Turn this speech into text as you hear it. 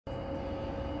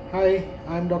Hi,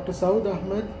 I'm Dr. Saud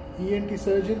Ahmed, ENT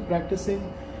surgeon practicing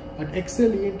at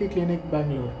Excell-ENT Clinic,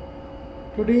 Bangalore.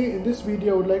 Today in this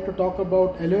video I would like to talk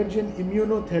about allergen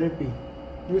immunotherapy.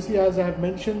 You see, as I have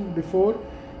mentioned before,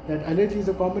 that allergy is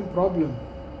a common problem.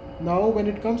 Now when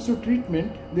it comes to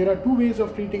treatment, there are two ways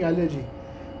of treating allergy.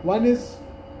 One is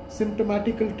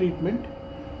symptomatical treatment,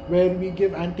 where we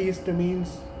give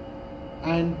antihistamines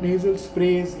and nasal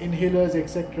sprays, inhalers,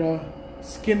 etc.,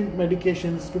 skin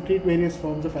medications to treat various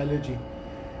forms of allergy.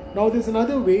 Now there's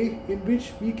another way in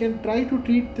which we can try to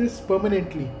treat this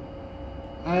permanently,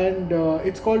 and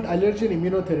it's called allergen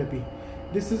immunotherapy.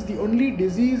 This is the only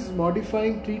disease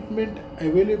modifying treatment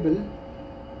available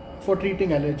for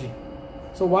treating allergy.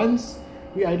 So once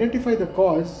we identify the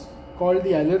cause, called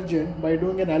the allergen, by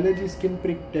doing an allergy skin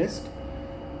prick test,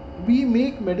 we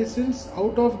make medicines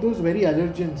out of those very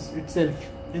allergens itself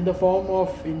in the form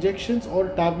of injections or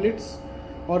tablets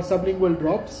or sublingual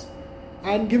drops,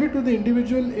 and give it to the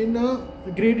individual in a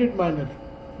graded manner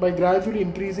by gradually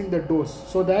increasing the dose,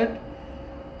 so that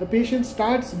the patient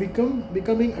starts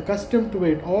becoming accustomed to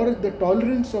it, or the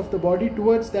tolerance of the body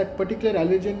towards that particular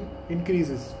allergen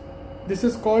increases. This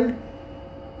is called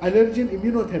allergen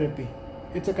immunotherapy.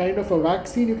 It's a kind of a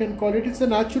vaccine, you can call it. It's a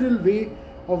natural way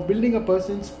of building a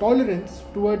person's tolerance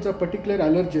towards a particular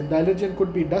allergen. The allergen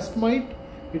could be dust mite,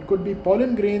 it could be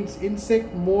pollen grains,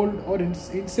 insect, mold, or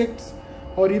insects,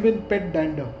 or even pet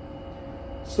dander.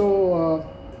 So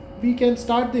we can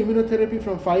start the immunotherapy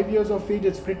from 5 years of age.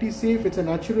 It's pretty safe, it's a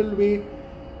natural way,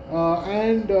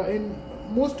 and in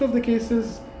most of the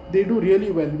cases they do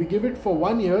really well. We give it for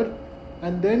 1 year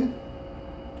and then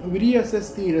we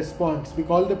reassess the response. We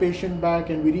call the patient back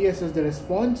and we reassess the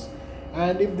response,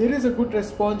 and if there is a good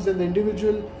response, then the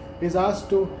individual is asked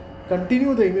to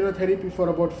continue the immunotherapy for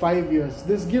about 5 years.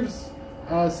 This gives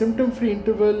a symptom-free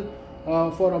interval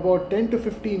for about 10 to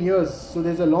 15 years. So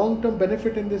there's a long-term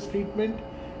benefit in this treatment.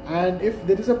 And if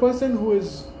there is a person who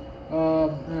is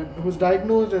who's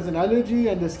diagnosed as an allergy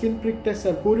and the skin prick tests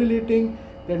are correlating,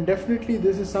 then definitely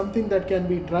this is something that can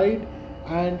be tried,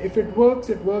 and if it works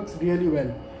really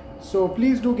well. So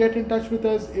please do get in touch with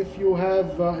us if you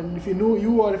have, and if you know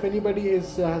you or if anybody is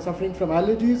suffering from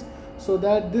allergies, so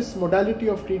that this modality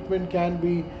of treatment can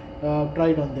be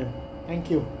tried on them.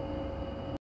 Thank you.